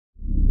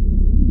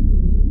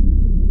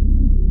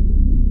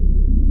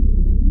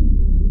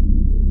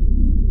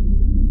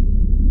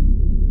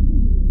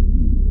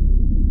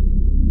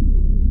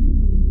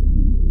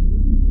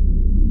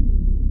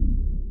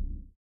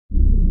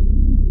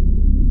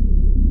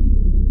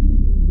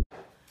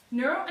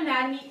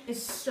Neuroanatomy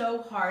is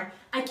so hard.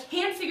 I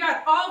can't figure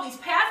out all these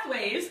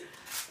pathways.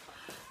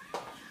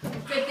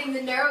 Good thing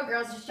the Neuro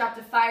girls just dropped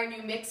a fire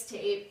new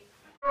mixtape.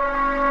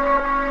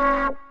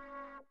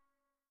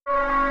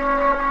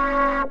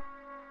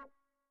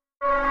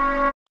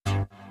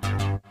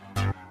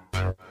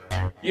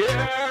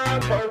 Yeah,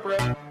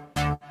 corporate.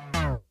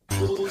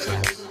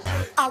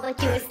 All I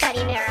do is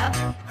study neuro.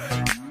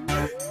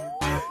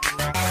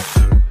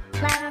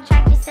 Lateral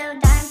track is so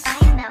darn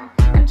fine though.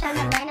 I'm trying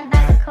to learn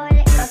about the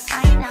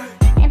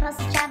corticospinal.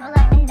 Impulses travel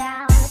up and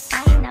down the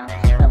spine though.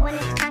 But when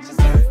it's conscious,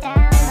 it's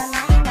down the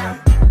line though.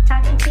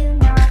 Talking to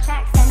neural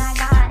tracks and I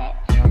got it.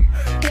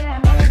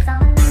 Pyramids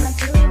on the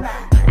medulla.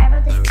 I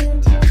wrote this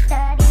tune to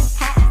study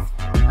past.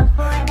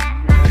 Before that,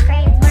 my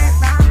grades weren't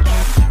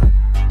rocking.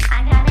 I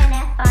got an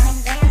F on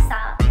exam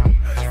solve.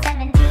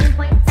 17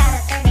 points out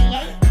of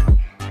 38.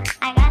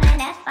 I got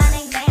an F on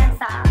exam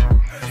solve.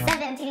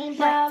 17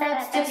 points out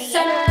of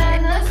 38.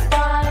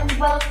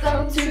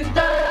 Welcome to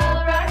the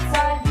right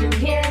side. You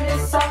hear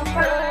this song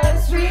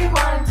first.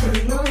 Rewind to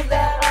move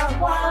that up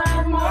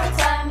one more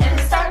time. And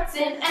it starts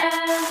in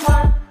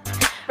M1.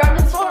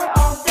 Romans 4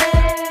 all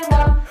day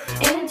long.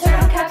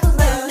 Internal capsules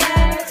the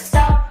next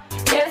stop.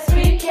 Yes,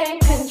 we can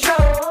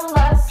control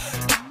us.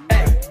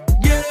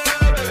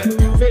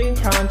 Moving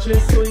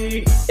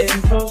consciously,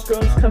 impulse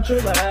goes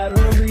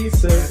contralaterally.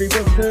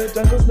 Cerebral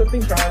peduncles,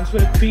 nothing rhymes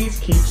with beats.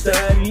 Keep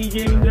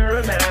studying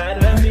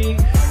neuroanatomy.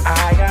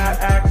 I got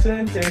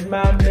accents in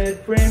my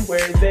midbrain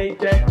where they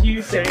deck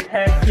you, say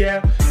heck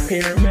yeah.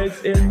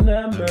 Pyramids in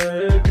the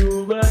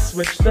medulla,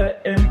 switch the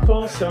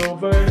impulse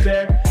over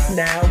there.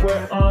 Now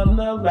we're on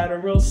the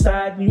lateral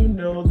side, you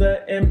know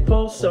the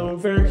impulse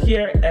over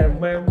here. And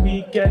when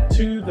we get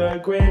to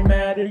the gray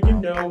matter, you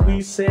know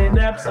we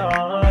synapse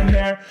on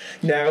there.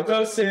 Now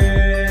go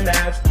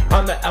synapse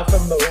on the alpha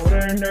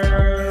motor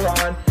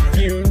neuron.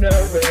 You know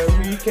where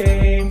we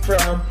came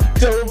from,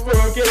 don't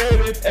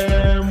forget it's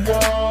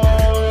M1.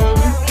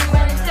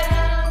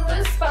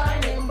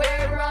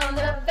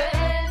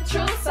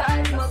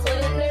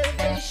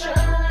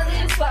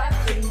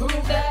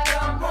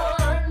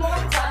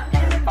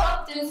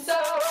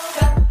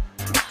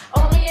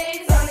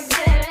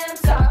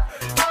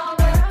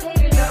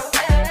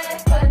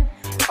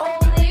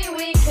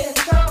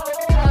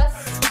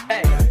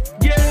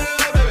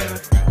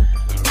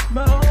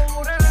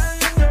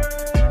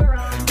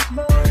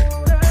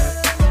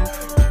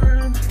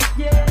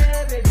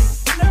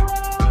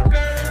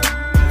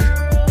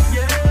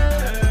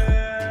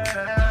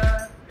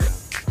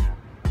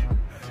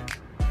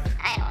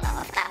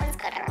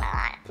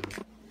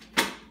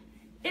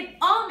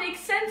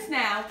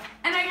 Now,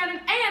 and I got an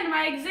A on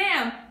my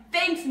exam.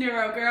 Thanks,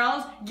 Neuro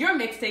Girls. Your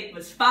mixtape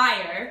was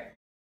fire.